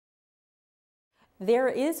There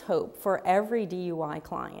is hope for every DUI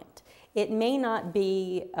client. It may not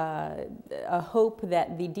be a hope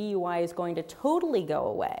that the DUI is going to totally go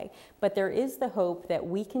away, but there is the hope that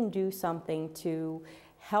we can do something to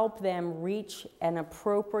help them reach an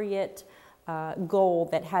appropriate goal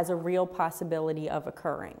that has a real possibility of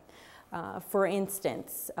occurring. For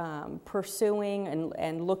instance, pursuing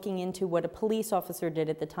and looking into what a police officer did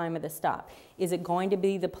at the time of the stop. Is it going to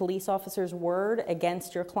be the police officer's word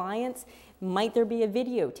against your clients? Might there be a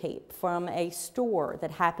videotape from a store that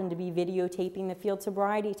happened to be videotaping the field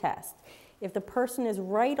sobriety test? If the person is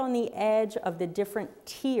right on the edge of the different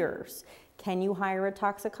tiers, can you hire a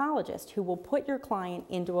toxicologist who will put your client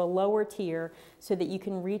into a lower tier so that you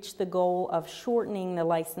can reach the goal of shortening the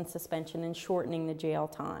license suspension and shortening the jail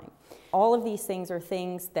time? All of these things are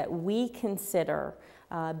things that we consider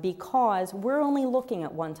because we're only looking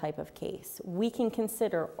at one type of case. We can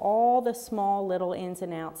consider all the small little ins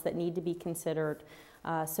and outs that need to be considered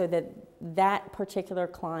so that that particular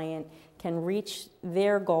client can reach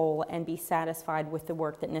their goal and be satisfied with the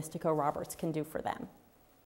work that Nistico Roberts can do for them.